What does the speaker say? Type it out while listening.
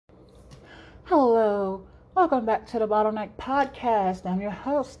Hello, welcome back to the Bottleneck Podcast. I'm your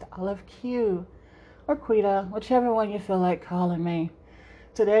host, Olive Q, or Quita, whichever one you feel like calling me.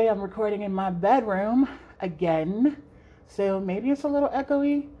 Today I'm recording in my bedroom again, so maybe it's a little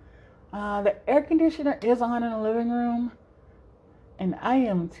echoey. The air conditioner is on in the living room, and I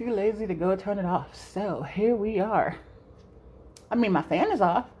am too lazy to go turn it off, so here we are. I mean, my fan is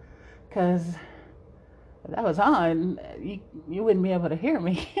off, because if that was on, you wouldn't be able to hear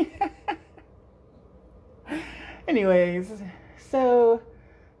me. Anyways, so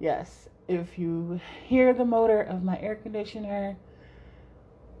yes, if you hear the motor of my air conditioner,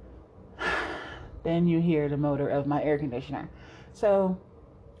 then you hear the motor of my air conditioner. So,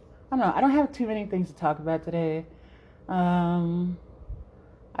 I don't know, I don't have too many things to talk about today. I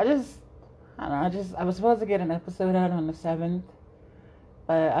was supposed to get an episode out on the 7th,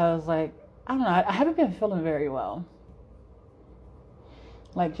 but I was like, I don't know, I haven't been feeling very well.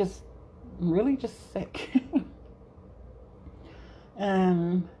 Like, really just sick.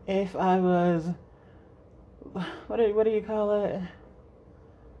 And if I was, what do you call it?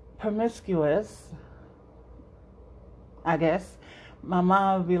 Promiscuous, I guess. My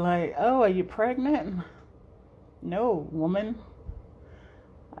mom would be like, "Oh, are you pregnant?" No, woman.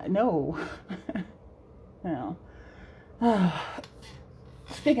 No. No.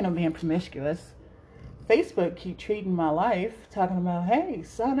 Speaking of being promiscuous, Facebook keep treating my life, talking about, hey,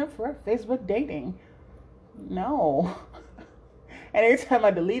 sign up for Facebook dating. No. And every time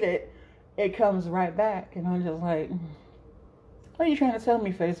I delete it, it comes right back. And I'm just like, what are you trying to tell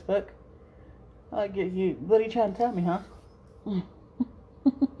me, Facebook? What are you trying to tell me, huh?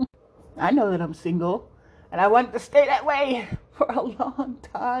 I know that I'm single, and I want to stay that way for a long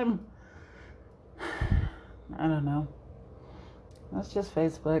time. I don't know. That's just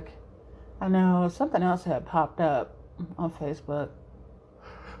Facebook. I know something else had popped up on Facebook.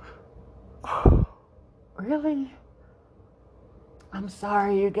 Really? I'm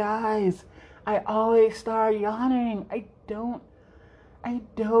sorry, you guys. I always start yawning. I don't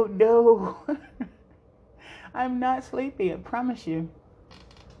know. I'm not sleepy, I promise you.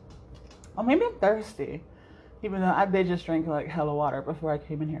 Or maybe I'm thirsty. Even though I did just drink like hella water before I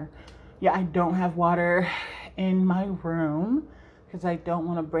came in here. Yeah, I don't have water in my room because I don't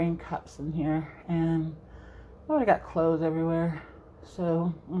want to bring cups in here. And I already got clothes everywhere.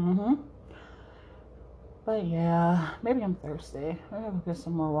 So, But yeah, maybe I'm thirsty. Maybe I'll get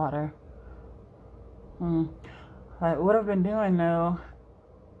some more water. What I've been doing though,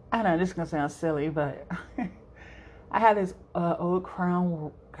 I know this is gonna sound silly, but I had this old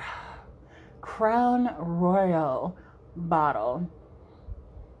Crown Royal bottle,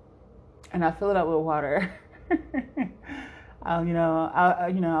 and I fill it up with water.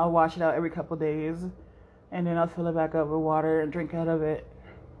 I'll wash it out every couple days, and then I'll fill it back up with water and drink out of it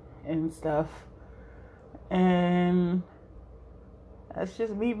and stuff. And that's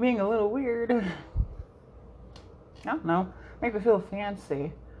just me being a little weird. I don't know. Make me feel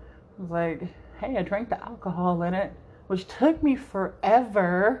fancy. It's like, hey, I drank the alcohol in it, which took me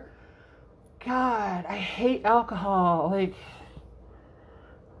forever. God, I hate alcohol. Like,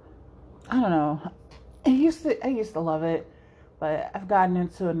 I don't know. I used to love it, but I've gotten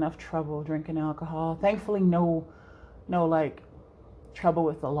into enough trouble drinking alcohol. Thankfully, no like trouble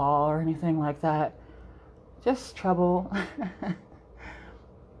with the law or anything like that. Just trouble.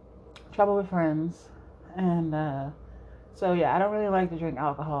 Trouble with friends. And so yeah, I don't really like to drink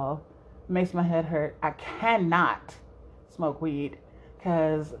alcohol. It makes my head hurt. I cannot smoke weed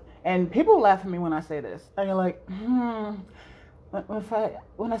and people laugh at me when I say this. And you're like,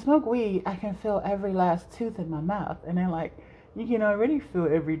 when I smoke weed, I can feel every last tooth in my mouth. And they're like, you can already feel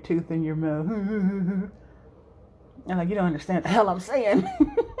every tooth in your mouth. And like, you don't understand what the hell I'm saying.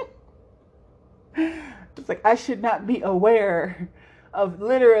 It's like, I should not be aware of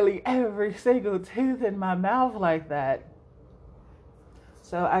literally every single tooth in my mouth like that.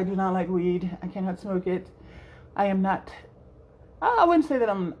 So I do not like weed. I cannot smoke it. I am not, I wouldn't say that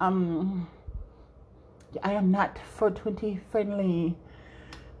I am not 420 friendly.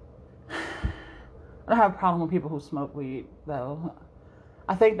 I don't have a problem with people who smoke weed, though.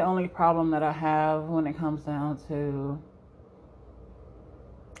 I think the only problem that I have when it comes down to,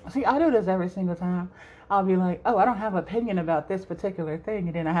 see, I do this every single time. I'll be like, oh, I don't have an opinion about this particular thing,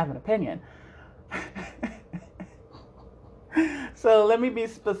 and then I have an opinion. So let me be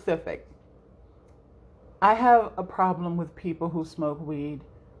specific. I have a problem with people who smoke weed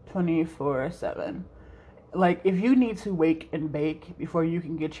 24/7. Like, if you need to wake and bake before you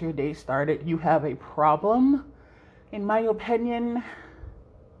can get your day started, you have a problem, in my opinion.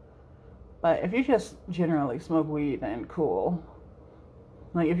 But if you just generally smoke weed, then cool.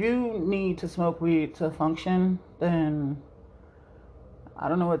 Like, if you need to smoke weed to function, then I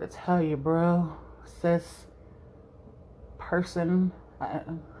don't know what to tell you, bro. Cis person,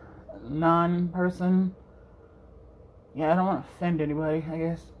 non-person. Yeah, I don't want to offend anybody, I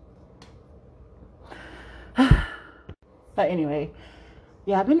guess. But anyway,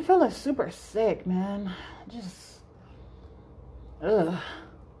 yeah, I've been feeling super sick, man. Just, ugh.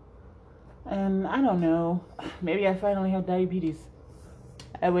 And I don't know. Maybe I finally have diabetes.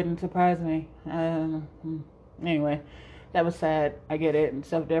 That wouldn't surprise me. Anyway, that was sad. I get it. And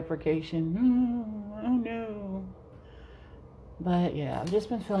self-deprecation. Oh no. But yeah, I've just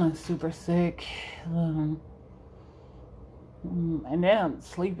been feeling super sick. And then I'm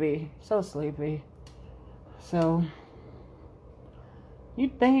sleepy. So sleepy. So,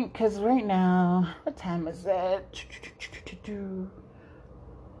 you'd think, because right now, what time is it?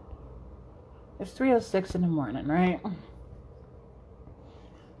 It's 3:06 in the morning, right?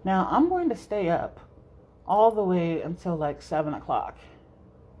 Now, I'm going to stay up all the way until like 7 o'clock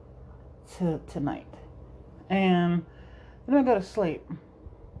tonight. And then I go to sleep.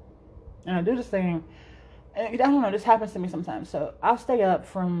 And I do this thing. And I don't know, this happens to me sometimes. So I'll stay up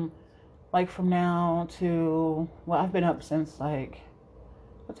from now to, well, I've been up since like,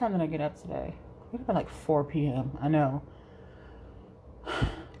 what time did I get up today? It would have been like 4 p.m. I know.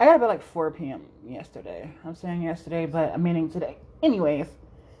 I got up at like 4 p.m. yesterday. I'm saying yesterday, but I'm meaning today. Anyways.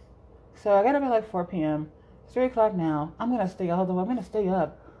 So I got up at like 4 p.m. It's 3 o'clock now. I'm going to stay up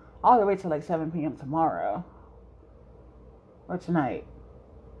all the way till like 7 p.m. tomorrow. Or tonight.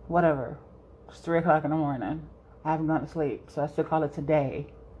 Whatever. It's 3 o'clock in the morning. I haven't gone to sleep, so I still call it today.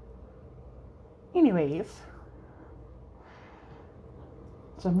 Anyways.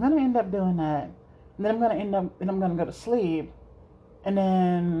 So I'm going to end up doing that. And then I'm going to go to sleep. And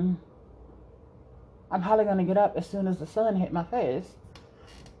then I'm probably going to get up as soon as the sun hit my face.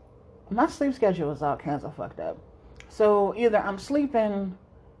 My sleep schedule is all kinds of fucked up. So either I'm sleeping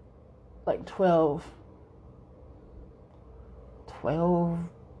like 15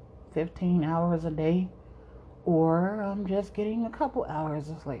 hours a day, or I'm just getting a couple hours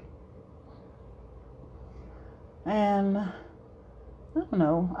of sleep. And I don't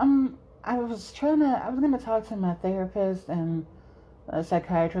know. I was going to talk to my therapist and a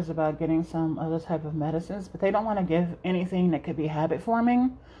psychiatrist about getting some other type of medicines, but they don't want to give anything that could be habit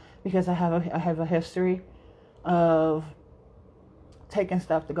forming, because I have a history of taking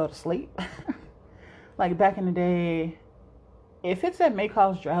stuff to go to sleep. Like back in the day, if it said may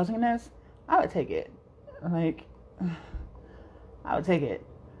cause drowsiness, I would take it. Like, I would take it.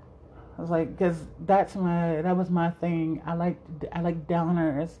 I was like, because that was my thing. I like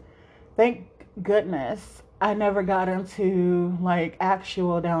downers. Thank goodness I never got into like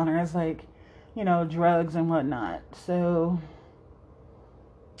actual downers, like, drugs and whatnot. So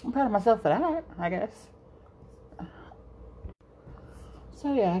I'm proud of myself for that, I guess.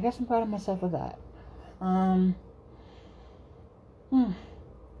 So yeah, I guess I'm proud of myself for that.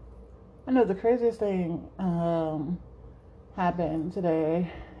 I know the craziest thing happened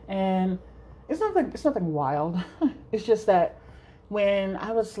today, and it's nothing wild. It's just that when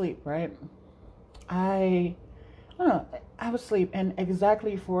I was asleep, right? I don't know. I was asleep, and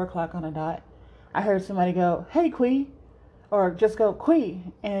exactly 4 o'clock on the dot, I heard somebody go, "Hey, Quee," or just go "Quee,"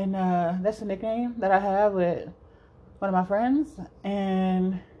 and that's a nickname that I have with one of my friends,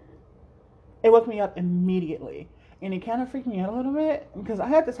 and it woke me up immediately, and it kind of freaked me out a little bit because I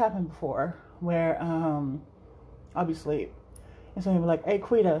had this happen before where I'll be asleep, and somebody will be like, "Hey,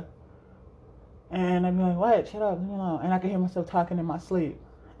 Quita," and I'd be like, "What? Shut up, and I could hear myself talking in my sleep,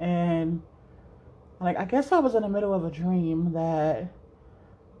 and like, I guess I was in the middle of a dream that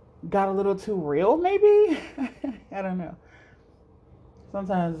got a little too real, maybe. I don't know.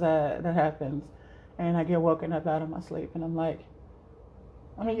 Sometimes that happens, and I get woken up out of my sleep, and I'm like,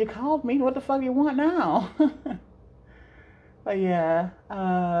 I mean, you called me. What the fuck you want now? But yeah,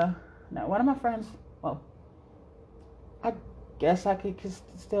 no, one of my friends. Well, I guess I could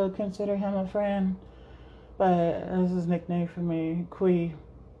still consider him a friend, but that's his nickname for me, Quee.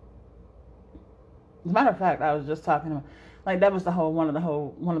 As a matter of fact, I was just talking to him. Like, that was one of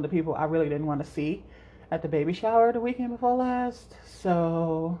the people I really didn't want to see at the baby shower the weekend before last.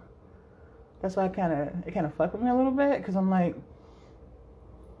 So that's why it kind of fucked with me a little bit, because I'm like,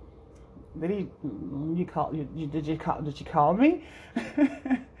 did you call me?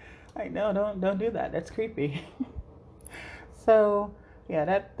 Like, no, don't do that. That's creepy. So yeah,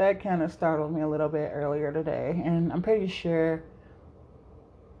 that kind of startled me a little bit earlier today, and I'm pretty sure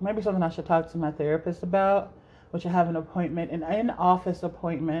maybe something I should talk to my therapist about, which I have an in-office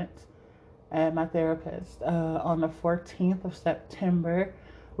appointment at my therapist on the 14th of September.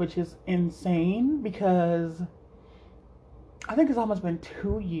 which is insane because I think it's almost been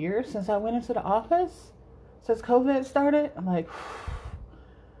 2 years since I went into the office, since COVID started. I'm like,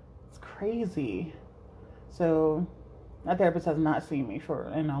 it's crazy. So my therapist has not seen me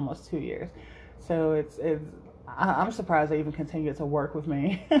in almost 2 years. So I'm surprised they even continue to work with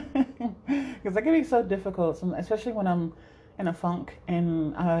me because it can be so difficult, especially when I'm in a funk,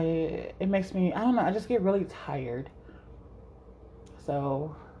 and it makes me, I don't know, I just get really tired.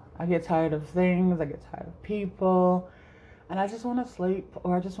 So I get tired of things, I get tired of people, and I just want to sleep,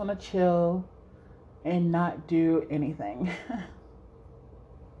 or I just want to chill and not do anything.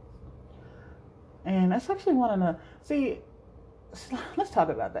 And that's actually wanting to see. Let's talk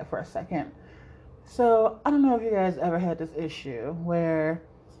about that for a second. So I don't know if you guys ever had this issue where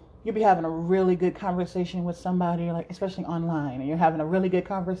you'll be having a really good conversation with somebody, like especially online, and you're having a really good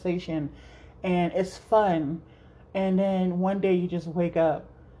conversation, and it's fun, and then one day you just wake up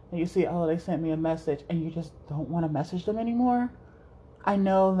and you see, oh, they sent me a message, and you just don't want to message them anymore. I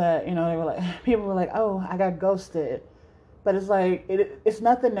know that, they were like, people were like, oh, I got ghosted, but it's like it's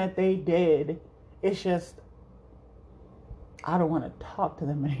nothing that they did. It's just I don't want to talk to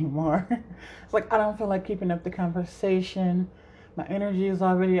them anymore. It's like I don't feel like keeping up the conversation. My energy is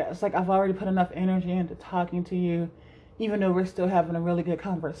it's like I've already put enough energy into talking to you, even though we're still having a really good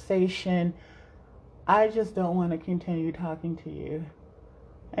conversation. I just don't want to continue talking to you.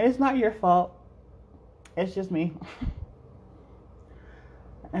 And it's not your fault. It's just me.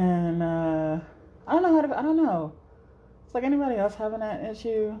 And I don't know. It's like anybody else having that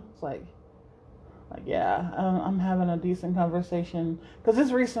issue. It's like yeah, I'm having a decent conversation, because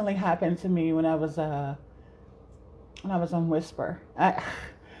this recently happened to me when I was on Whisper. I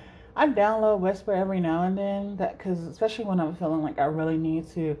download Whisper every now and then, because especially when I'm feeling like I really need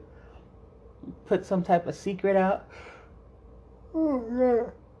to put some type of secret out.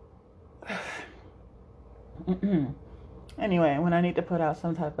 Oh yeah. Anyway, when I need to put out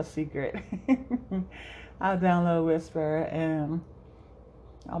some type of secret, I'll download Whisper, and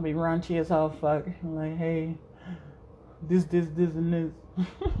I'll be raunchy as all fuck. I'm like, hey, this, and this.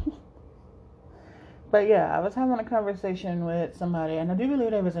 But yeah, I was having a conversation with somebody, and I do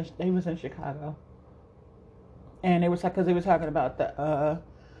believe they was in Chicago. And it was because they were talking about the,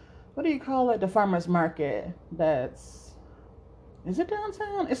 what do you call it? The farmer's market. Is it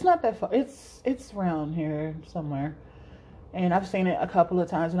downtown? It's not that far. It's around here somewhere. And I've seen it a couple of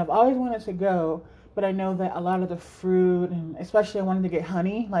times, and I've always wanted to go. But I know that a lot of the fruit, and especially I wanted to get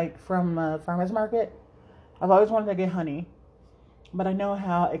honey, like from farmer's market. I've always wanted to get honey, but I know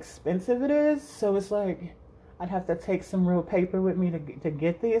how expensive it is. So it's like I'd have to take some real paper with me to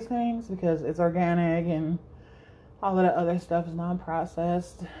get these things, because it's organic and all of the other stuff is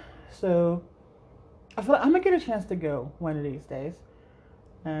non-processed. So I feel like I'm gonna get a chance to go one of these days.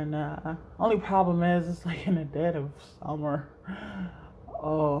 And only problem is it's like in the dead of summer.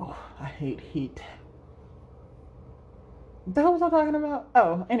 Oh, I hate heat. That was what I'm talking about?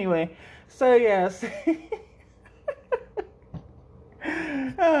 Oh, anyway. So, yes.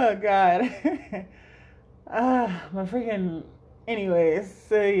 Oh, God. My freaking... Anyways,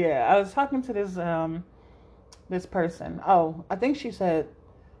 so yeah, I was talking to this person. Oh, I think they said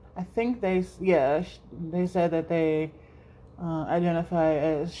that they identify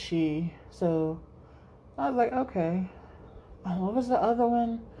as she. So, I was like, okay. What was the other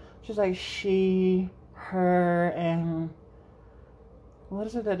one? She's like she, her, and what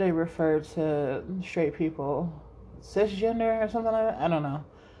is it that they refer to straight people? Cisgender or something like that? I don't know.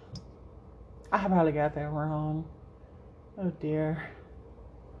 I probably got that wrong. Oh dear.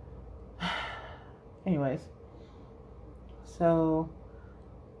 Anyways, so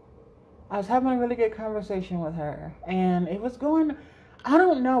I was having a really good conversation with her, and it was going, I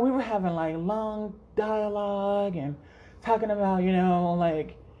don't know, we were having like long dialogue and talking about,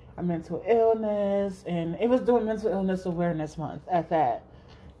 like a mental illness, and it was doing Mental Illness Awareness Month at that.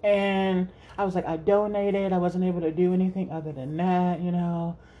 And I was like, I donated. I wasn't able to do anything other than that,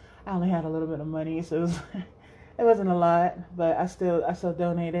 I only had a little bit of money, so it wasn't a lot, but I still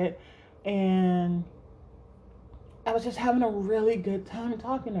donated. And I was just having a really good time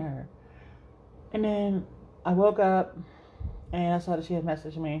talking to her. And then I woke up and I saw that she had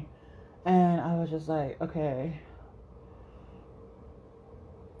messaged me, and I was just like, okay,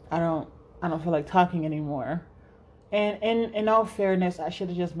 I don't feel like talking anymore. And in all fairness, I should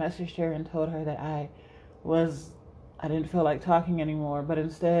have just messaged her and told her that I didn't feel like talking anymore. But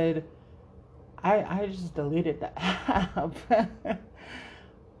instead, I just deleted the app.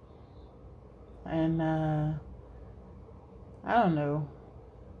 And I don't know.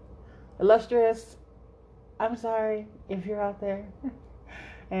 Illustrious, I'm sorry if you're out there.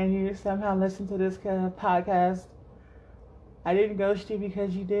 and you somehow listen to this podcast, I didn't ghost you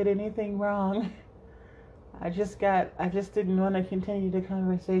because you did anything wrong. I just didn't want to continue the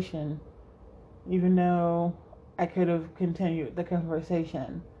conversation, even though I could have continued the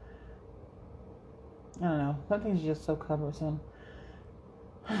conversation. I don't know. Some things are just so cumbersome.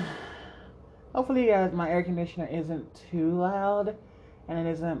 Hopefully, guys, my air conditioner isn't too loud and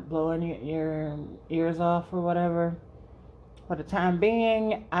it isn't blowing your ears off or whatever. For the time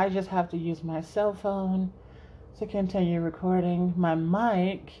being, I just have to use my cell phone to continue recording. My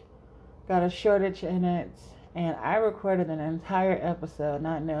mic got a shortage in it, and I recorded an entire episode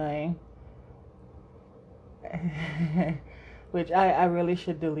not knowing. Which I really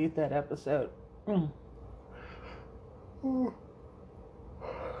should delete that episode. Well,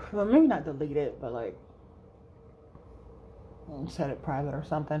 maybe not delete it, but like set it private or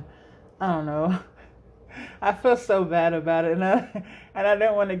something. I don't know. I feel so bad about it, and I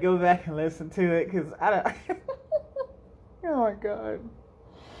don't want to go back and listen to it because I don't. Oh my god!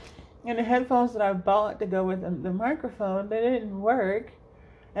 And the headphones that I bought to go with the microphone, they didn't work,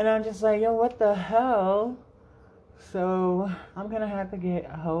 and I'm just like, yo, what the hell? So I'm gonna have to get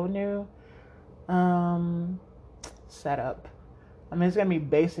a whole new setup. I mean, it's gonna be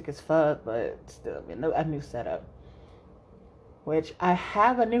basic as fuck, but still, a new setup. Which I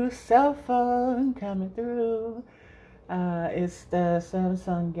have a new cell phone coming through. It's the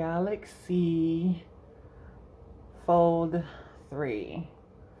Samsung Galaxy Fold 3.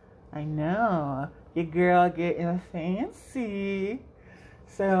 I know, your girl getting fancy.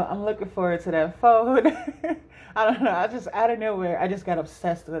 So I'm looking forward to that fold. I don't know, out of nowhere, I just got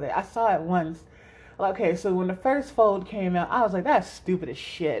obsessed with it. I saw it once. Okay, so when the first fold came out, I was like, that's stupid as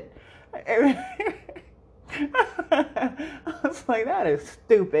shit. I was like, that is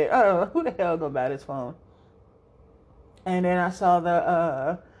stupid. I don't know who the hell gonna buy this phone. And then I saw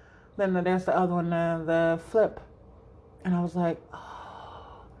there's the other one, the Flip, and I was like,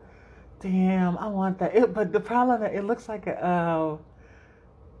 oh, damn, I want that. But the problem is, it looks like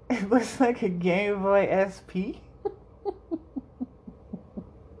a Game Boy SP.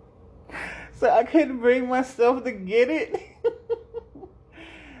 So I couldn't bring myself to get it.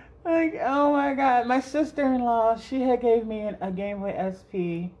 Like, oh my god, my sister-in-law, she had gave me a Game Boy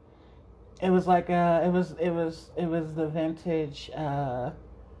SP. It was like it was the vintage. That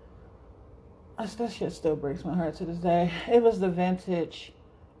shit still breaks my heart to this day. It was the vintage.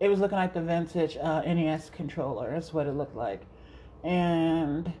 It was looking like the vintage NES controller. That's what it looked like,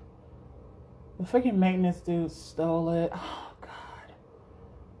 and the freaking maintenance dude stole it. Oh god.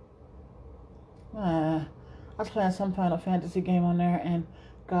 I was playing some Final Fantasy game on there, and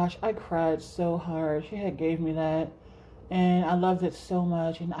gosh, I cried so hard. She had gave me that, and I loved it so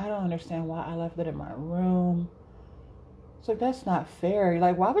much, and I don't understand why I left it in my room. It's like, that's not fair.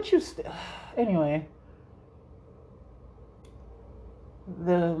 Like, why would you anyway,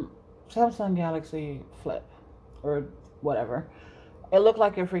 the Samsung Galaxy Flip, or whatever, it looked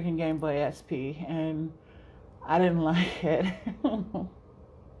like a freaking Game Boy SP, and I didn't like it.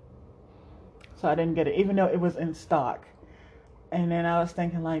 So I didn't get it, even though it was in stock. And then I was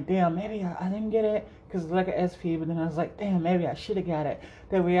thinking, like, damn, maybe I didn't get it because it's like an SP. But then I was like, damn, maybe I should have got it.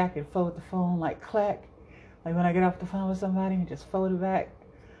 That way I could fold the phone, like, clack. Like, when I get off the phone with somebody and just fold it back.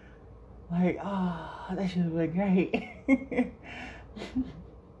 Like, oh, that should have been great.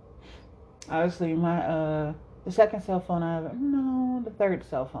 Obviously, the second cell phone the third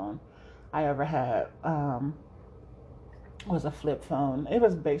cell phone I ever had was a flip phone. It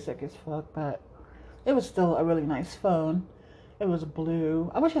was basic as fuck, but it was still a really nice phone. It was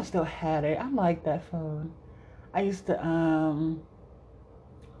blue. I wish I still had it. I liked that phone. I used to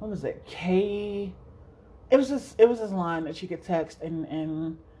what was it? It was this line that you could text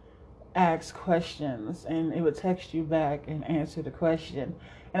and ask questions, and it would text you back and answer the question.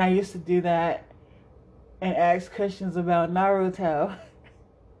 And I used to do that and ask questions about Naruto.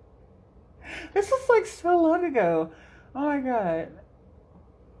 This was like so long ago. Oh my god.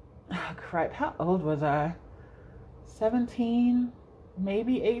 Oh crap. How old was I? 17,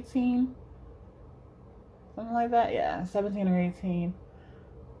 maybe 18, something like that. Yeah, 17 or 18.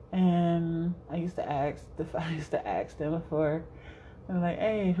 And I used to ask them before. I'm like,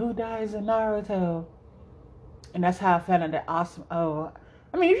 hey, who dies in Naruto? And that's how I found out that awesome. Oh,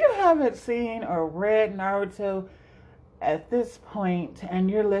 I mean, if you haven't seen or read Naruto at this point and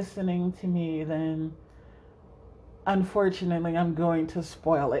you're listening to me, then unfortunately I'm going to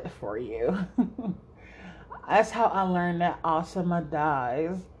spoil it for you. That's how I learned that Asuma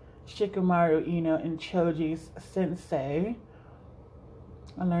dies. Shikamaru Ino and Choji's sensei.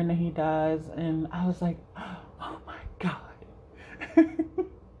 I learned that he dies, and I was like, oh my god.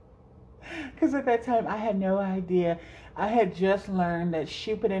 Because at that time, I had no idea. I had just learned that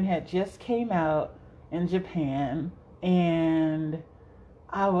Shippuden had just came out in Japan, and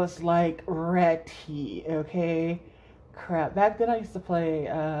I was like ready, okay? Crap. Back then, I used to play,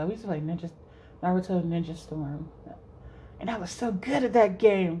 we used to play Naruto Ninja Storm. And I was so good at that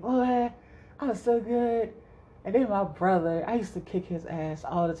game, boy. I was so good. And then my brother, I used to kick his ass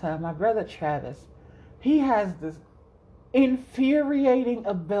all the time. My brother Travis, he has this infuriating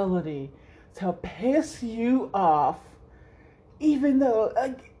ability to piss you off, even though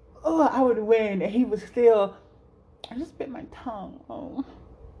I would win, and he would still. I just bit my tongue. Oh.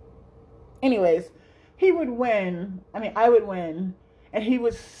 Anyways, he would win. I mean, I would win, and he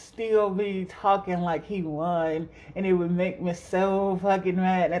would still be talking like he won, and it would make me so fucking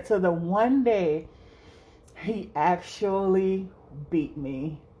mad. Until the one day, he actually beat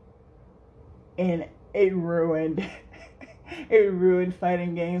me, and it ruined. It ruined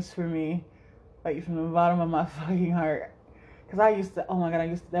fighting games for me, like from the bottom of my fucking heart. Cause I used to, oh my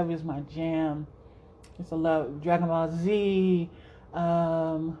god, that was my jam. I used to love Dragon Ball Z,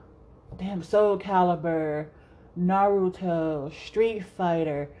 Soul Calibur, Naruto, Street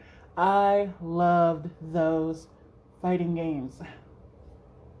Fighter. I loved those fighting games,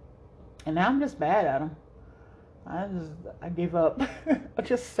 and now I'm just bad at them. I give up. I'm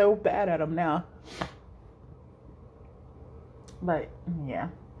just so bad at them now. But yeah,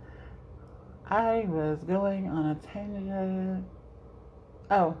 I was going on a tangent.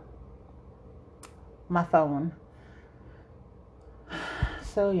 Oh, my phone.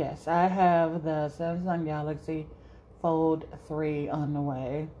 So yes, I have the Samsung Galaxy Fold 3 on the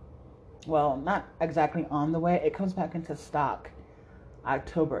way. Well, not exactly on the way. It comes back into stock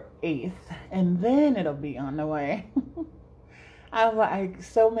October 8th, and then it'll be on the way. I've like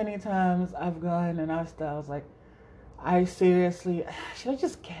so many times I've gone and I was like, I seriously, should I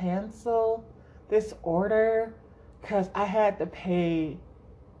just cancel this order? Because I had to pay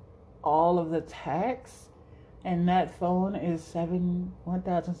all of the tax, and that phone is $1,799. So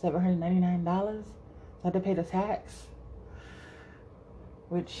I had to pay the tax,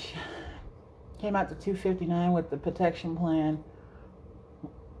 which came out to $259 with the protection plan.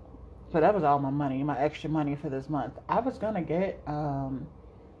 So that was all my money, my extra money for this month. I was gonna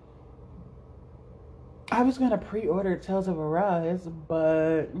pre-order Tales of Arise,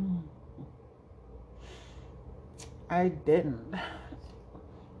 but I didn't.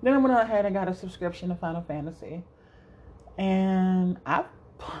 Then I went ahead and got a subscription to Final Fantasy, and I've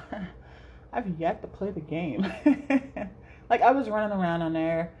yet to play the game. Like, I was running around on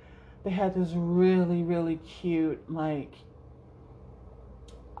there. They had this really, really cute, like,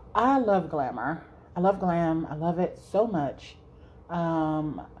 I love glamour. I love glam. I love it so much.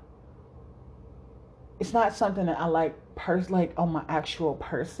 It's not something that I like like on my actual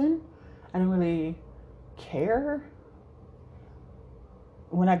person. I don't really care.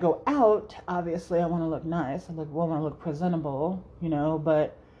 When I go out, obviously I want to look nice. I want to look presentable,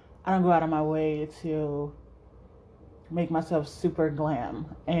 but I don't go out of my way to make myself super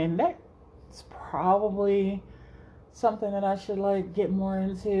glam. And that's probably something that I should like get more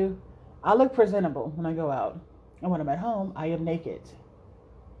into. I look presentable when I go out. And when I'm at home, I am naked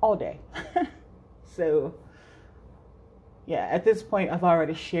all day. So, yeah, at this point, I've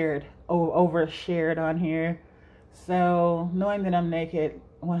already overshared on here. So, knowing that I'm naked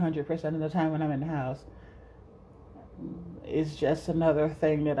 100% of the time when I'm in the house is just another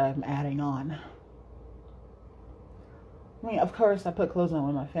thing that I'm adding on. I mean, of course, I put clothes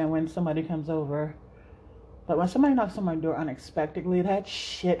on when somebody comes over. But when somebody knocks on my door unexpectedly, that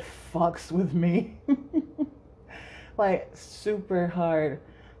shit fucks with me. Like, super hard.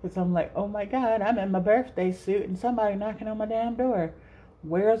 Because I'm like, oh my god, I'm in my birthday suit and somebody knocking on my damn door.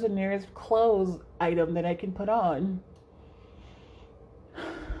 Where's the nearest clothes item that I can put on?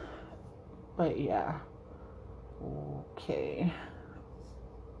 But yeah. Okay.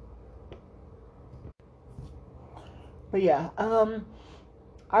 But yeah, IRL,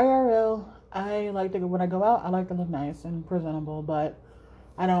 when I go out, I like to look nice and presentable, but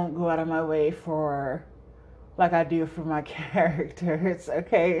I don't go out of my way like I do for my characters,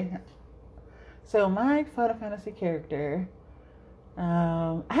 okay? So my Final Fantasy character,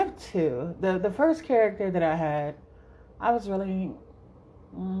 I have two. The first character that I had, I was really,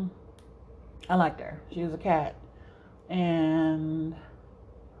 I liked her. She was a cat, and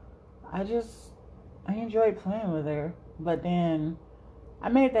I enjoyed playing with her. But then I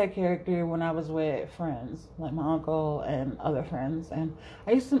made that character when I was with friends, like my uncle and other friends, and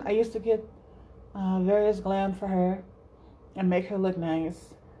I used to get various glam for her and make her look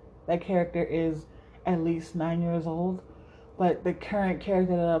nice. That character is at least 9 years old, But the current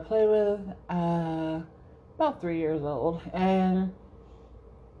character that I play with, about 3 years old, and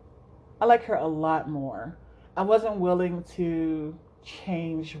I like her a lot more. I wasn't willing to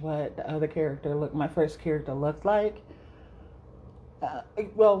change what the other character looked, my first character looked like.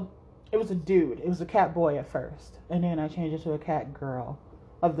 Well, it was a dude. It was a cat boy at first, and then I changed it to a cat girl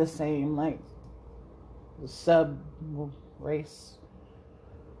of the same like sub race,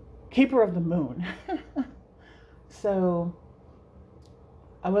 keeper of the moon. So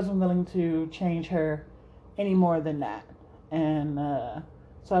I wasn't willing to change her any more than that, and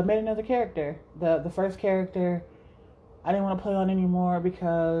so I made another character. The first character I didn't want to play on anymore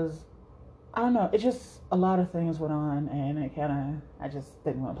because I don't know. It just a lot of things went on, and I just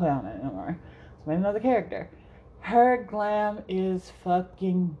didn't want to play on it anymore. So I made another character. Her glam is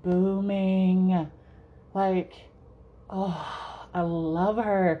fucking booming. Like, oh, I love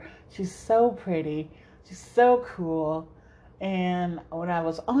her. She's so pretty. She's so cool. And when I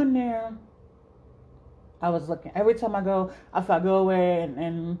was on there, I was looking. Every time if I go away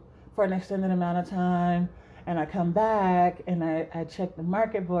and for an extended amount of time, and I come back and I check the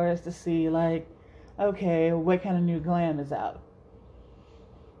market boards to see, like, okay, what kind of new glam is out.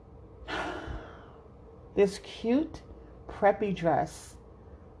 This cute, preppy dress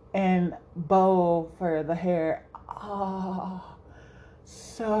and bow for the hair. Oh,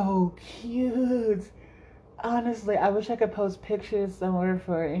 so cute. Honestly, I wish I could post pictures somewhere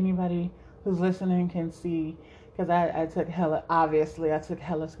for anybody who's listening can see. Because I took hella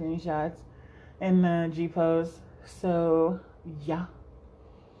screenshots in the G-Pose. So, yeah.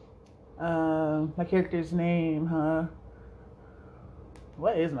 My character's name, huh?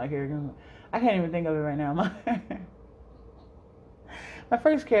 What is my character? I can't even think of it right now. My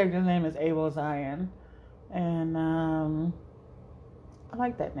first character's name is Abel Zion. And, I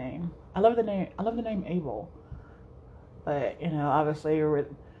like that name. I love the name Abel. But, obviously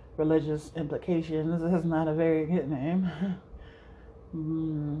religious implications. This is not a very good name.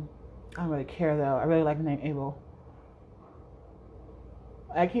 I don't really care though. I really like the name Abel.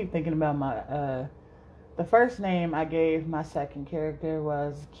 I keep thinking about the first name I gave my second character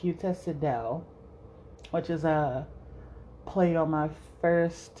was Cuta Sidel, which is a play on my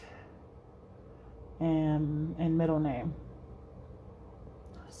first and middle name.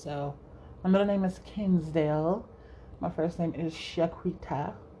 So my middle name is Kinsdale. My first name is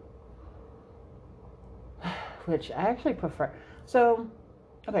Shaquita, which I actually prefer. So,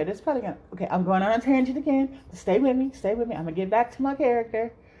 okay, this is probably I'm going on a tangent again. Stay with me. I'm gonna get back to my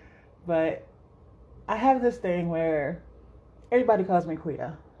character. But I have this thing where everybody calls me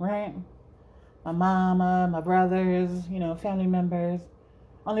Quita, right? My mama, my brothers, family members.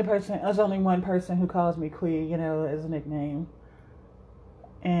 There's only one person who calls me Quee, as a nickname.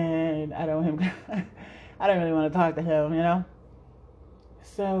 And I don't really want to talk to him,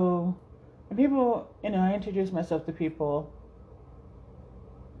 So when people, I introduce myself to people,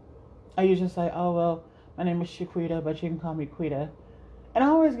 I usually say, oh, well, my name is Shaquita, but you can call me Quita. And I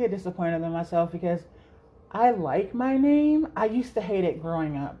always get disappointed in myself because I like my name. I used to hate it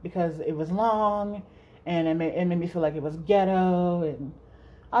growing up because it was long and it made me feel like it was ghetto and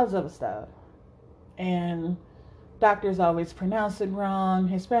all this other stuff. And doctors always pronounce it wrong.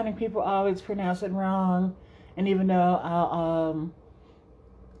 Hispanic people always pronounce it wrong. And even though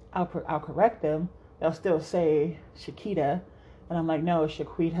I'll correct them, they'll still say Shakita. And I'm like, no,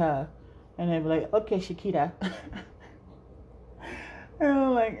 Shaquita. And they'll be like, okay, Shakita. And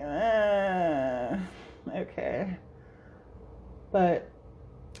I'm like, okay. But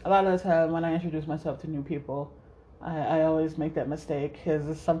a lot of the time when I introduce myself to new people, I always make that mistake because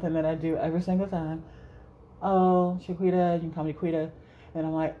it's something that I do every single time. Oh, Shaquita, you can call me Quita. And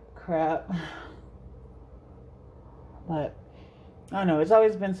I'm like, crap. But I don't know, it's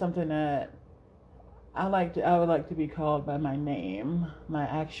always been something that I would like to be called by my name, my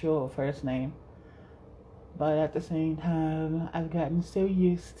actual first name. But at the same time, I've gotten so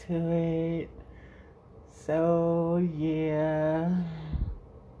used to it. So yeah.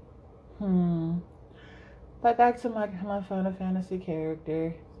 But back to my Final Fantasy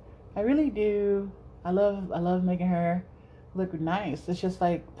character. I really do. I love making her look nice. It's just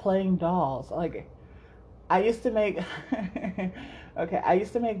like playing dolls. Like I used to make I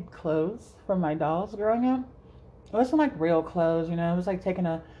used to make clothes for my dolls growing up. It wasn't like real clothes, It was like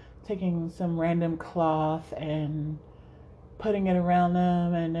taking some random cloth and putting it around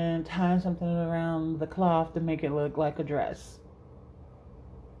them and then tying something around the cloth to make it look like a dress.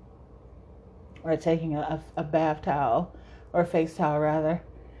 Or taking a bath towel, or a face towel rather,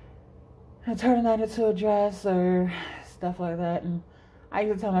 and turning that into a dress or stuff like that. And I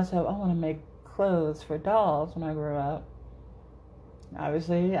used to tell myself I want to make clothes for dolls when I grew up.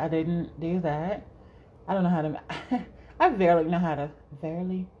 Obviously, I didn't do that. I don't know how to. I barely know how to.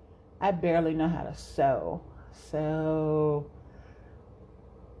 I barely know how to sew. So,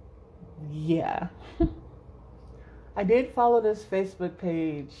 yeah. I did follow this Facebook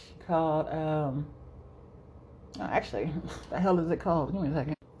page called. Actually, the hell is it called? Give me a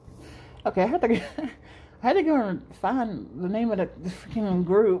second. Okay, I had to. I had to go and find the name of the freaking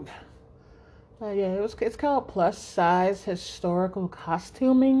group. Yeah, it's called Plus Size Historical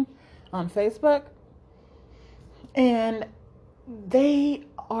Costuming on Facebook, and they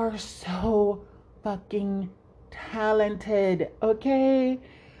are so fucking talented. Okay,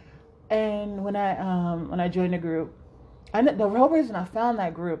 and when I joined the group, the real reason I found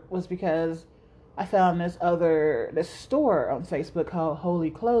that group was because I found this store on Facebook called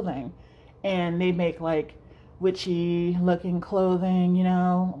Holy Clothing, and they make like witchy looking clothing.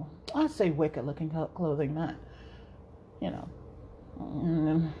 I'd say Wicca looking clothing, not you know.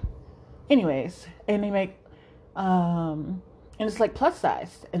 Mm, Anyways, and they make and it's like plus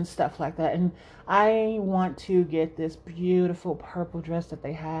size and stuff like that. And I want to get this beautiful purple dress that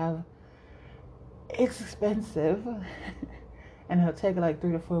they have. It's expensive, and it'll take like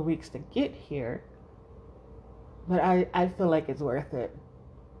 3 to 4 weeks to get here. But I feel like it's worth it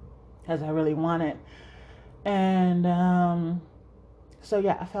because I really want it. And so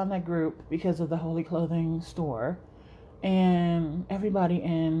yeah, I found that group because of the Holy Clothing store, and everybody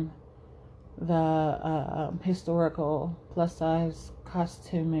in the historical plus size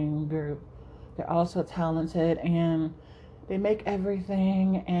costuming group. They're also talented and they make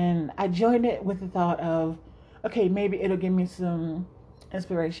everything. And I joined it with the thought of, okay, maybe it'll give me some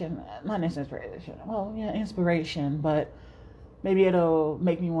inspiration. Not inspiration. Well, yeah, inspiration, but maybe it'll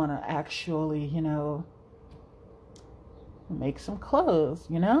make me want to actually, make some clothes,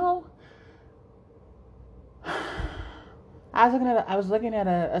 I was looking at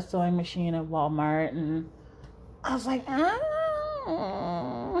a sewing machine at Walmart, and I was like, I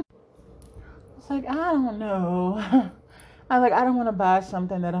don't know. I don't want to buy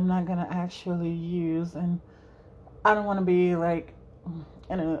something that I'm not gonna actually use, and I don't want to be like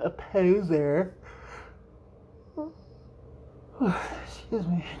a poser. Excuse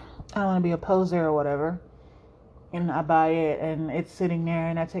me. I don't want to be a poser or whatever. And I buy it, and it's sitting there,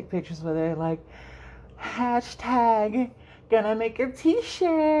 and I take pictures with it, like hashtag gonna make a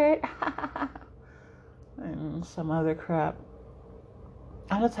t-shirt and some other crap.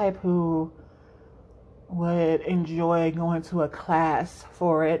 I'm the type who would enjoy going to a class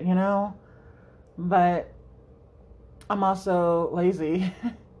for it, but I'm also lazy.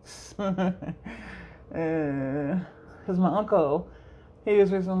 Because my uncle, he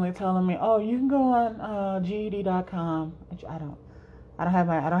was recently telling me, oh, you can go on GED.com, which I don't have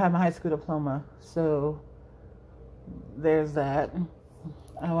my high school diploma, so there's that.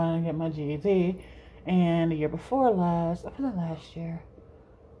 I want to get my GED, and the year before last, was it last year?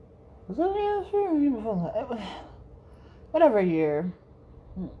 Was it last year or the year before last? Whatever year.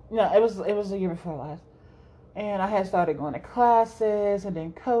 No, it was the year before last. And I had started going to classes, and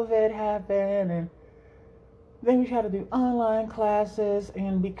then COVID happened, and then we tried to do online classes,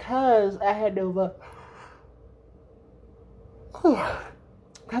 and because I had no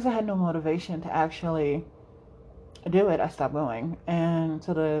motivation to actually do it, I stopped going and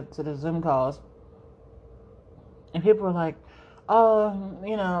to the Zoom calls. And people were like, oh,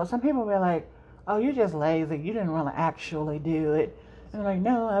 some people were like, oh, you're just lazy, you didn't want to actually do it. And I'm like,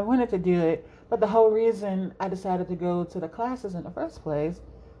 no, I wanted to do it, but the whole reason I decided to go to the classes in the first place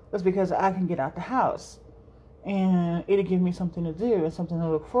was because I can get out the house, and it'll give me something to do and something to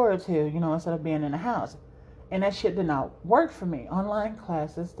look forward to, instead of being in the house. And that shit did not work for me. Online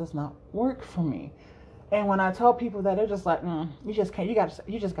classes does not work for me. And when I tell people that, they're just like, you just can't.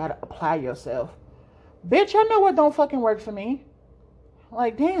 You just gotta apply yourself. Bitch, I know what don't fucking work for me.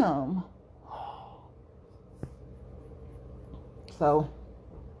 Like, damn. So,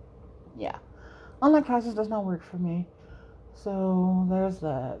 yeah, online classes does not work for me. So there's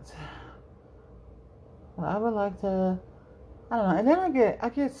that. I would like to. I don't know. And then I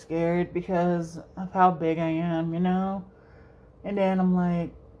get scared because of how big I am, And then I'm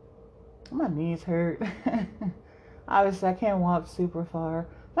like, my knees hurt. Obviously, I can't walk super far.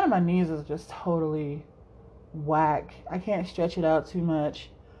 One of my knees is just totally whack. I can't stretch it out too much.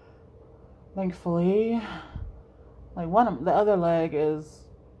 Thankfully, like the other leg is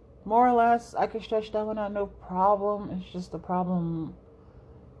more or less I can stretch that one out no problem. It's just the problem.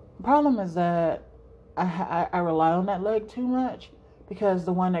 The problem is that I rely on that leg too much, because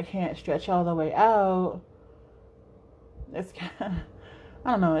the one that can't stretch all the way out, it's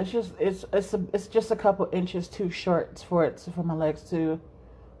I don't know. It's just a couple inches too short for my legs to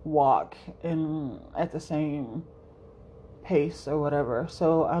walk in at the same pace or whatever.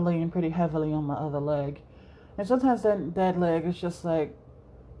 So I lean pretty heavily on my other leg, and sometimes that leg is just like,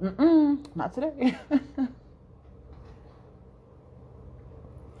 not today.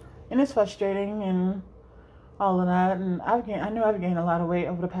 And it's frustrating and all of that. And I knew I've gained a lot of weight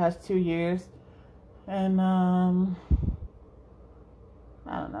over the past 2 years, and I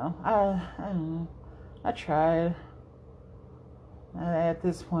don't know. I don't know. I tried. At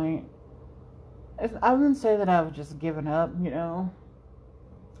this point, I wouldn't say that I've just given up,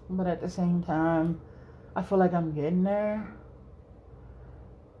 but at the same time, I feel like I'm getting there.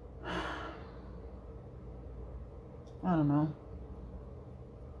 I don't know.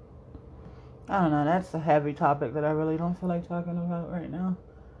 That's a heavy topic that I really don't feel like talking about right now.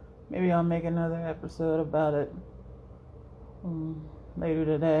 Maybe I'll make another episode about it later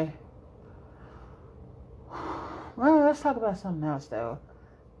today. Well, let's talk about something else, though.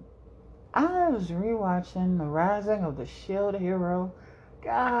 I was rewatching The Rising of the Shield Hero.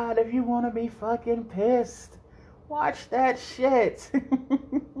 God, if you want to be fucking pissed, watch that shit.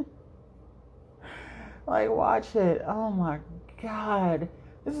 Like, watch it. Oh my God.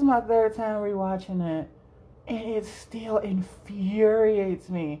 This is my third time rewatching it, and it still infuriates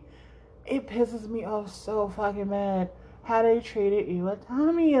me. It pisses me off so fucking bad how they treated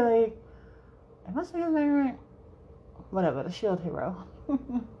Iwatani. Like, am I saying his name right? Whatever, the Shield Hero.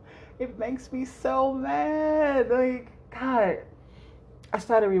 It makes me so mad. Like, God. I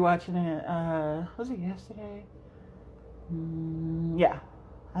started rewatching it, was it yesterday? Yeah,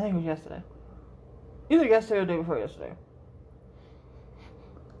 I think it was yesterday. Either yesterday or the day before yesterday.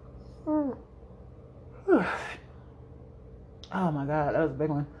 Oh my God, that was a big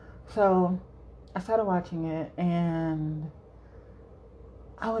one. So, I started watching it, and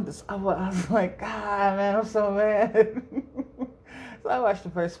I was like, God, man, I'm so mad. So I watched the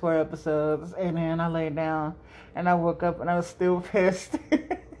first 4 episodes, and then I laid down, and I woke up, and I was still pissed.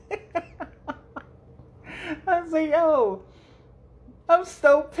 I was like, yo, I'm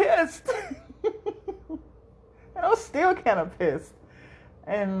so pissed. And I'm still kind of pissed.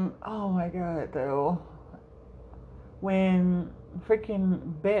 And, oh my God, though, when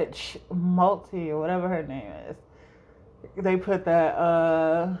freaking bitch, Multi, or whatever her name is, they put that,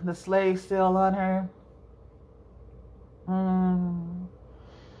 the slave seal on her.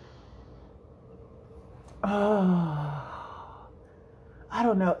 Oh, I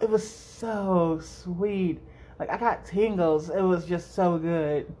don't know. It was so sweet. Like, I got tingles. It was just so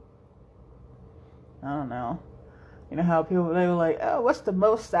good. I don't know. You know how people, they were like, oh, what's the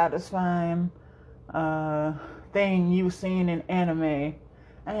most satisfying thing you've seen in anime?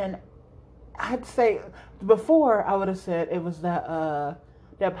 And I'd say, before I would have said it was that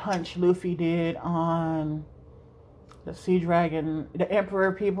punch Luffy did on the Sea Dragon, the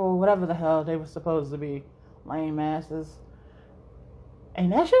Emperor people, whatever the hell they were supposed to be, lame asses.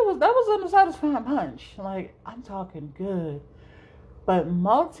 And that was a satisfying punch. Like, I'm talking good. But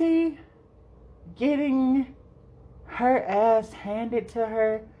Multi getting her ass handed to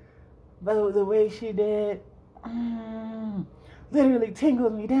her the way she did, literally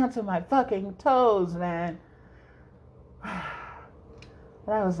tingled me down to my fucking toes, man.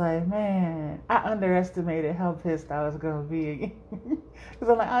 And I was like, man, I underestimated how pissed I was gonna be. Because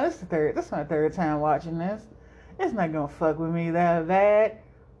I'm like, oh, this is my third time watching this. It's not gonna fuck with me that bad.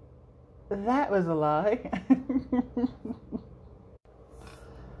 That was a lie.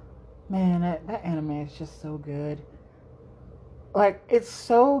 Man, that anime is just so good. Like, it's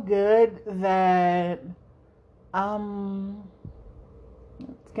so good that it's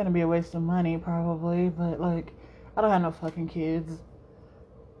gonna be a waste of money probably, but like, I don't have no fucking kids.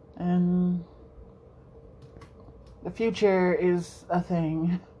 And the future is a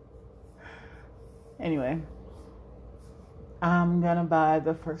thing. Anyway, I'm gonna buy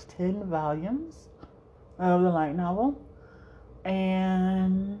the first 10 volumes of the light novel,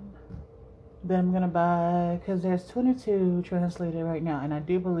 and then I'm gonna buy, because there's 22 translated right now, and I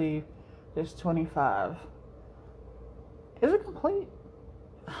do believe there's 25. Is it complete?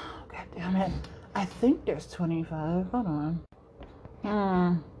 Oh, God damn it. I think there's 25. Hold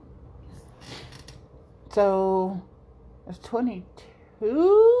on. So, there's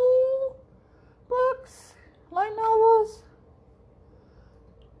 22 books, light novels,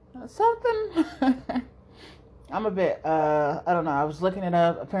 something. I'm a bit, I don't know. I was looking it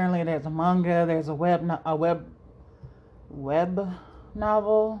up. Apparently, there's a manga, there's a web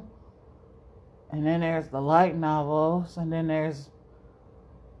novel, and then there's the light novels, and then there's,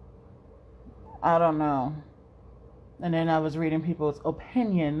 I don't know. And then I was reading people's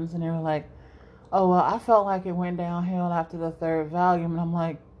opinions, and they were like, oh, well, I felt like it went downhill after the third volume. And I'm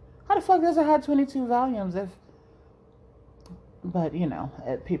like, how the fuck does it have 22 volumes if... But, you know,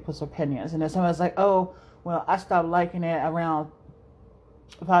 people's opinions. And then someone's like, oh, well, I stopped liking it around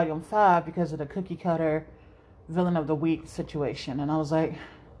volume 5 because of the cookie cutter villain of the week situation. And I was like,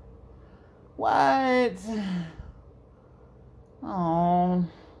 what? Oh,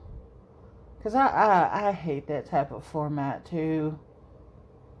 because I hate that type of format too.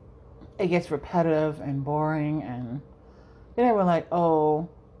 It gets repetitive and boring, and then they were like, oh,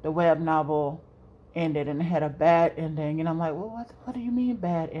 the web novel ended and it had a bad ending. And I'm like, well, what do you mean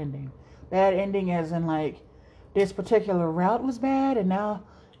bad ending? Bad ending as in like this particular route was bad, and now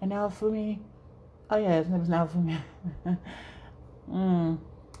Fumi, oh yeah, it was now Fumi.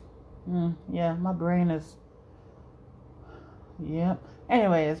 Yeah, my brain is, yep.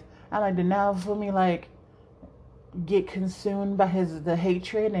 Anyways, I like to now Fumi like get consumed by the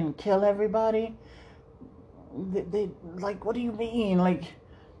hatred and kill everybody. They like, what do you mean? Like,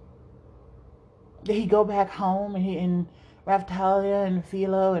 did he go back home and Raphtalia and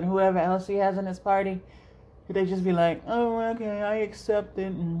Philo and whoever else he has in his party? Could they just be like, oh, okay, I accept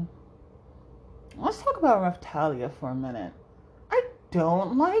it? And let's talk about Raphtalia for a minute. I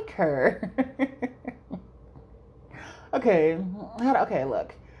don't like her. Okay,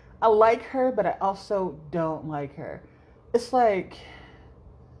 look. I like her, but I also don't like her. It's like,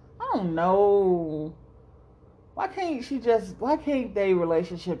 I don't know. Why can't their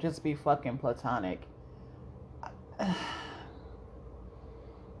relationship just be fucking platonic?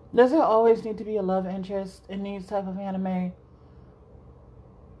 Does there always need to be a love interest in these type of anime?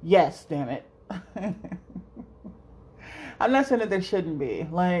 Yes, damn it. I'm not saying that there shouldn't be.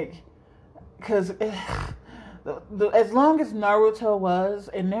 Like, because as long as Naruto was,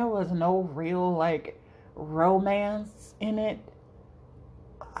 and there was no real, like, romance in it,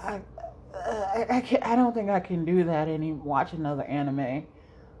 I don't think I can do that watch another anime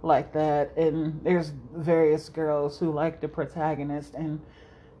like that. And there's various girls who like the protagonist, and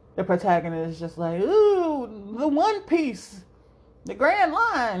the protagonist is just like, ooh, the One Piece, the Grand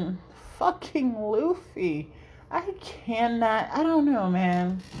Line, fucking Luffy. I don't know,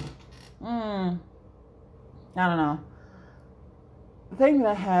 man. I don't know. The thing that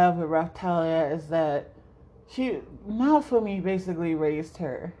I have with Raphtalia is that Naofumi basically raised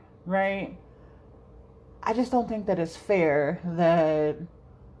her, right? I just don't think that it's fair that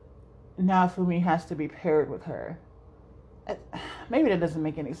Naofumi has to be paired with her. Maybe that doesn't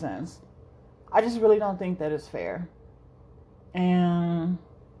make any sense. I just really don't think that it's fair. And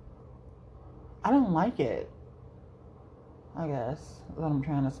I don't like it, I guess, is what I'm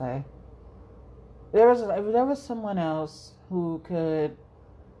trying to say. If there was someone else who could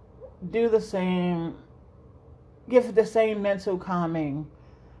give the same mental calming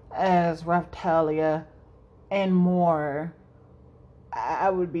as Raphtalia and more, I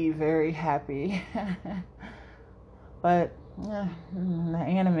would be very happy. But the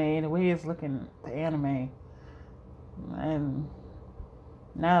anime, the way it's looking, the anime, and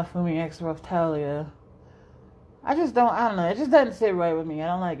now Fumi X Raphtalia, I don't know, it just doesn't sit right with me. I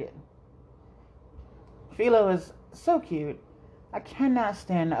don't like it. Philo is so cute. I cannot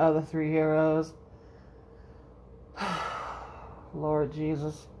stand the other three heroes. Lord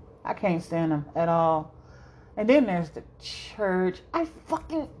Jesus. I can't stand them at all. And then there's the church. I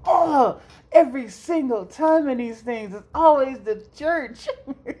fucking, every single time in these things, it's always the church.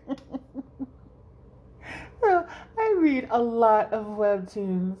 I read a lot of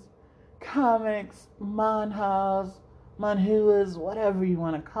webtoons, comics, manhwas, whatever you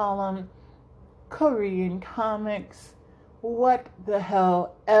want to call them, Korean comics, what the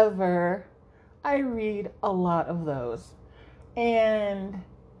hell ever. I read a lot of those. And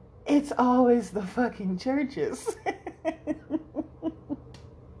it's always the fucking churches.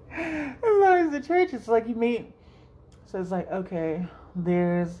 It's always the churches. Like you meet, so it's like, okay,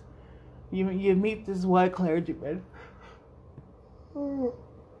 you meet this white clergyman. You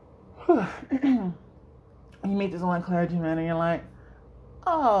meet this one clergyman and you're like,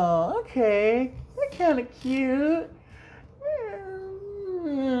 oh, okay, they're kind of cute.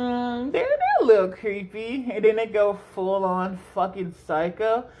 They're a little creepy. And then they go full on fucking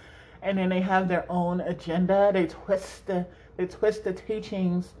psycho. And then they have their own agenda. They twist the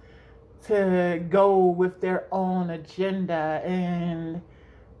teachings to go with their own agenda. And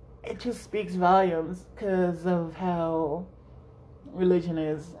it just speaks volumes because of how religion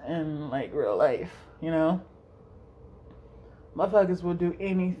is in like real life, you know? Motherfuckers will do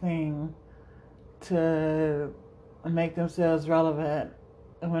anything to make themselves relevant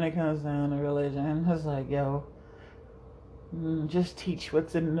when it comes down to religion. It's like, yo, just teach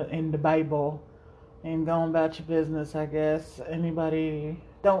what's in the Bible and go about your business, I guess. Anybody,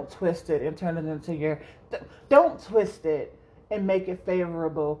 don't twist it and turn it into don't twist it and make it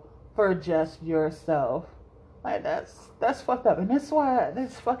favorable for just yourself. Like that's fucked up, and that's why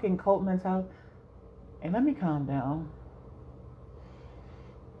this fucking cult mentality. And let me calm down,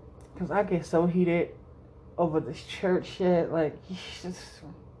 cause I get so heated over this church shit. Like, just,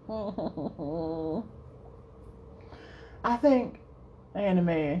 I think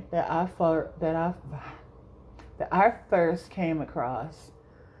anime that I first came across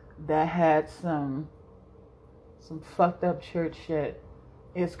that had some fucked up church shit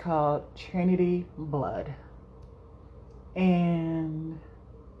is called Trinity Blood. And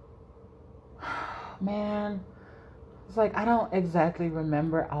man, it's like I don't exactly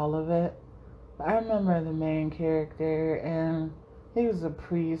remember all of it, but I remember the main character, and he was a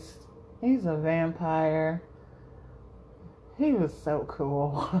priest. He's a vampire. He was so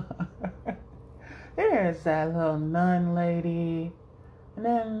cool. There's that little nun lady. And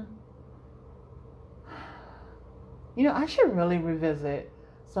then, I should really revisit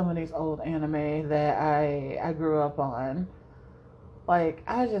some of these old anime that I grew up on. Like,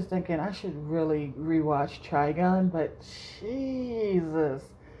 I was just thinking I should really rewatch Trigun, but Jesus,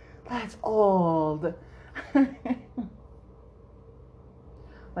 that's old.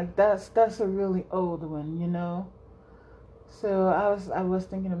 Like, that's a really old one. So I was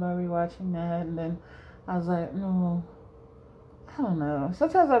thinking about rewatching that, and then I was like, no, I don't know.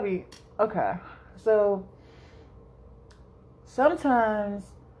 Sometimes I'll be okay. So sometimes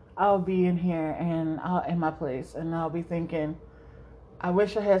I'll be in here and I'll in my place, and I'll be thinking, I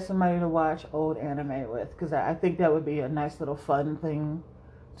wish I had somebody to watch old anime with, because I think that would be a nice little fun thing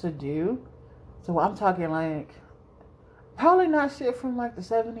to do. So I'm talking like probably not shit from like the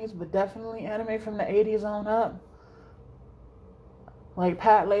 70s, but definitely anime from the 80s on up. Like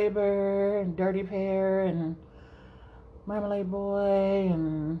Patlabor and Dirty Pair and Marmalade Boy,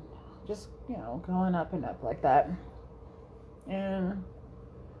 and just, going up and up like that. And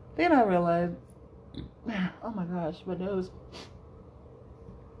then I realized, oh my gosh, my nose.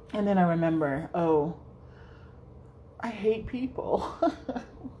 And then I remember, oh, I hate people.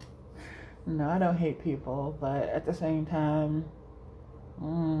 No, I don't hate people, but at the same time,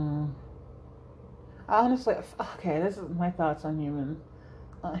 honestly, okay, this is my thoughts on humans.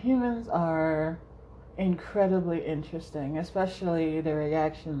 Humans are incredibly interesting, especially their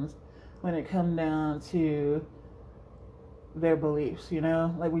reactions when it comes down to their beliefs,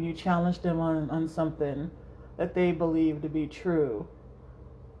 like when you challenge them on something that they believe to be true.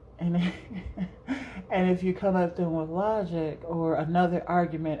 And and if you come at them with logic or another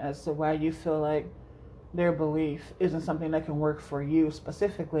argument as to why you feel like their belief isn't something that can work for you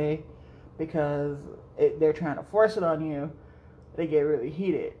specifically, because they're trying to force it on you, they get really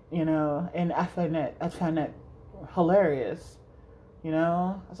heated, And I find that hilarious,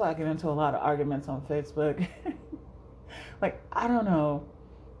 That's why I get into a lot of arguments on Facebook. Like, I don't know.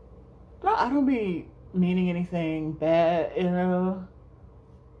 I don't be meaning anything bad,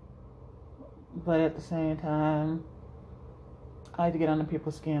 But at the same time, I like to get under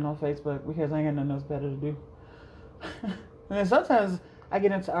people's skin on Facebook because I ain't got nothing else better to do. And then sometimes I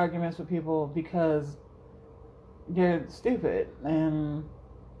get into arguments with people because they're stupid, and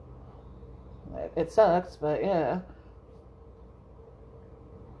it sucks, but yeah.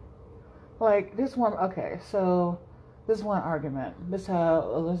 Like this one, okay, so this one argument, this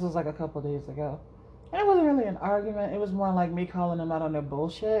was like a couple days ago. And it wasn't really an argument, it was more like me calling them out on their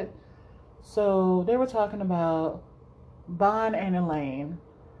bullshit. So they were talking about Bond and Elaine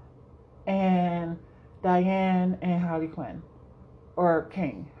and Diane and Harley Quinn, or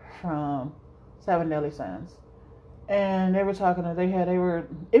King from Seven Deadly Sins. And they were talking,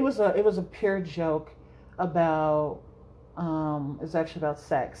 it was a pure joke about, it's actually about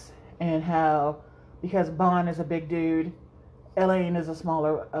sex, and how, because Bond is a big dude, Elaine is a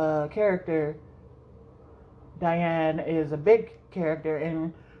smaller character, Diane is a big character,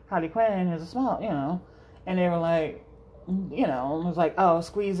 and Harley Quinn is a small, and they were like, it was like, oh,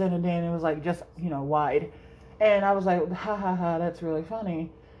 squeeze in, and then it was like just, wide. And I was like, ha ha ha, that's really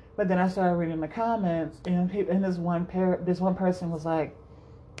funny. But then I started reading the comments, and this one person was like,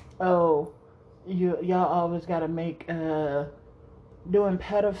 oh, y'all always got to make doing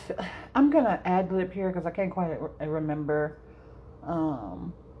pedophile. I'm gonna ad lib here because I can't quite remember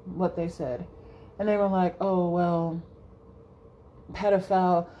what they said, and they were like, oh well,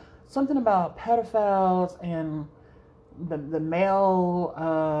 pedophile, something about pedophiles and the male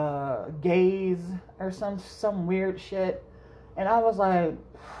gaze or some weird shit, and I was like,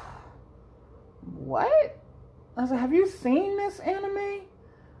 what? I was like, have you seen this anime?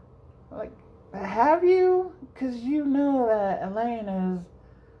 Like, have you? Because you know that Elaine is,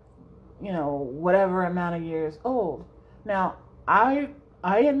 whatever amount of years old. Now, I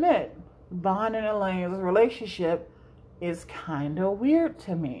admit, Bond and Elaine's relationship is kind of weird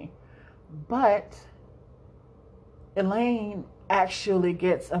to me. But Elaine actually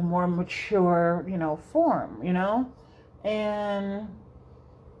gets a more mature, form, and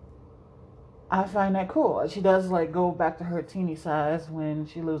I find that cool. She does like go back to her teeny size when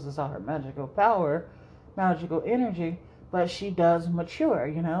she loses all her magical power, magical energy, but she does mature,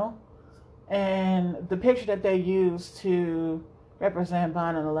 And the picture that they use to represent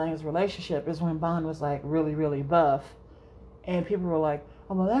Bond and Elaine's relationship is when Bond was like really, really buff, and people were like,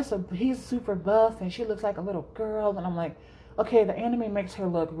 "Oh well, he's super buff, and she looks like a little girl." And I'm like, "Okay, the anime makes her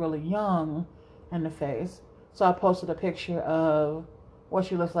look really young in the face." So I posted a picture of what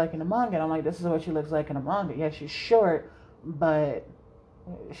she looks like in the manga. And I'm like, "This is what she looks like in the manga. Yeah, she's short, but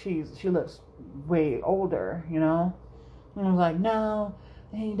she looks way older, And I was like, "No,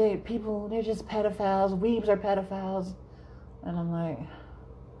 they're just pedophiles. Weebs are pedophiles." And I'm like,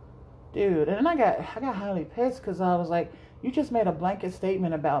 dude. And then I got highly pissed because I was like, you just made a blanket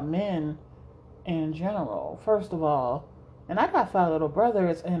statement about men in general, first of all. And I got 5 little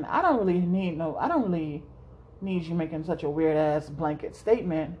brothers, and I don't really need you making such a weird ass blanket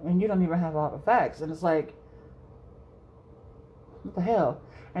statement when you don't even have all the facts. And it's like, what the hell?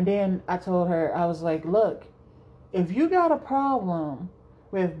 And then I told her, I was like, look, if you got a problem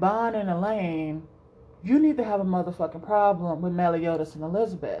with Bond and Elaine, you need to have a motherfucking problem with Meliodas and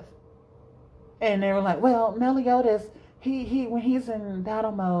Elizabeth. And they were like, well, Meliodas, he when he's in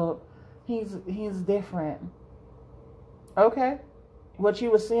battle mode, he's different. Okay. What you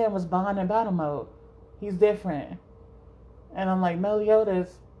were seeing was Bond in battle mode. He's different. And I'm like,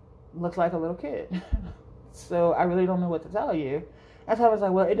 Meliodas looks like a little kid. So I really don't know what to tell you. And so I was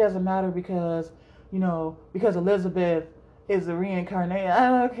like, well, it doesn't matter because Elizabeth is a reincarnation. I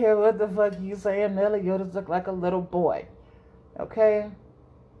don't care what the fuck you saying. Meliodas look like a little boy. Okay?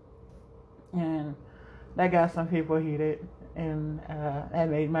 And that got some people heated. And that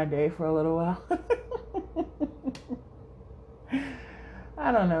made my day for a little while.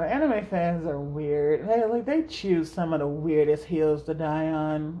 I don't know. Anime fans are weird. They choose some of the weirdest hills to die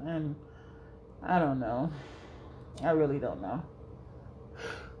on, and I don't know. I really don't know.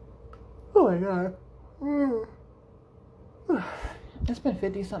 Oh my god. It's been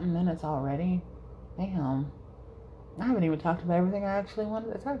 50 something minutes already. Damn. I haven't even talked about everything I actually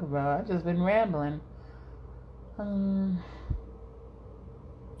wanted to talk about. I've just been rambling.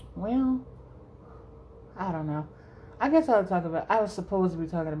 Well, I don't know. I guess I was supposed to be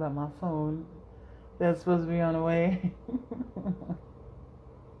talking about my phone that's supposed to be on the way.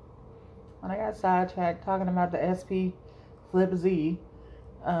 When I got sidetracked talking about the SP Flip Z.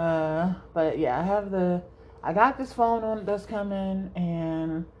 But yeah, I got this phone on that's coming,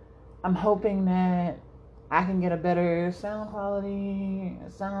 and I'm hoping that I can get a better sound quality,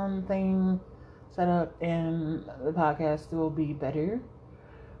 sound thing set up, and the podcast will be better.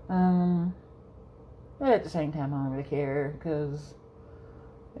 But at the same time, I don't really care because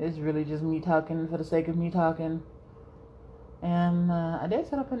it's really just me talking for the sake of me talking. And I did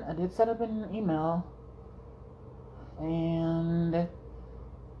set up an email, and the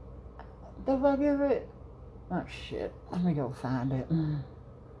fuck is it? Oh shit! Let me go find it.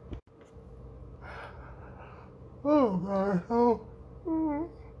 Oh god! Oh.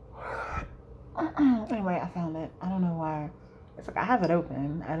 Anyway, I found it. I don't know why. It's like I have it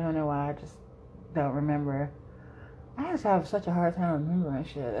open. I don't know why. I just don't remember. I just have such a hard time remembering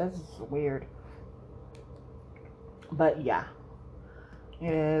shit. That's weird. But yeah,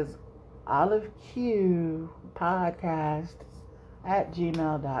 it is Olive Q Podcast at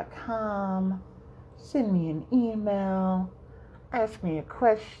gmail.com. Send me an email. Ask me a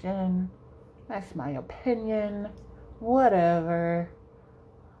question. Ask my opinion. Whatever.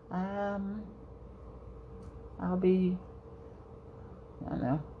 I'll be, I don't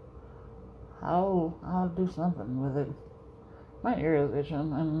know. I'll do something with it. My ear is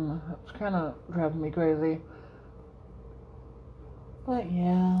itching and it's kind of driving me crazy. But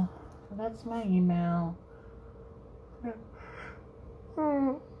yeah, that's my email.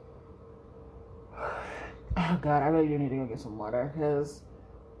 Oh god, I really do need to go get some water because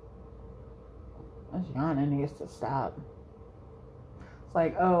this yawning needs to stop. It's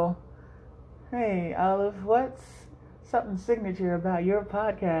like, oh, hey Olive, what's something signature about your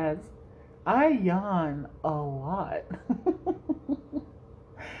podcast? I yawn a lot.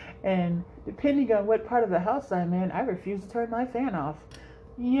 And depending on what part of the house I'm in, I refuse to turn my fan off.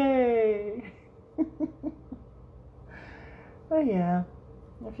 Yay! But yeah,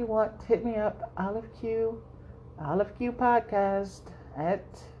 if you want, hit me up, Olive Q Podcast at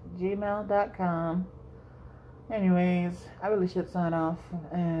gmail.com. Anyways, I really should sign off,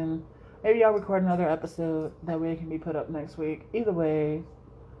 and maybe I'll record another episode. That way it can be put up next week. Either way,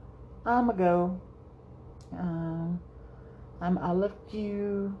 I'ma go. I'm Olive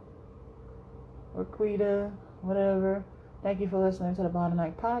Q or Quita, whatever. Thank you for listening to the Bottom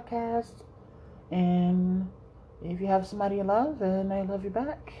Night Podcast. And if you have somebody you love and they love you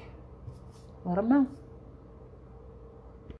back, let them know.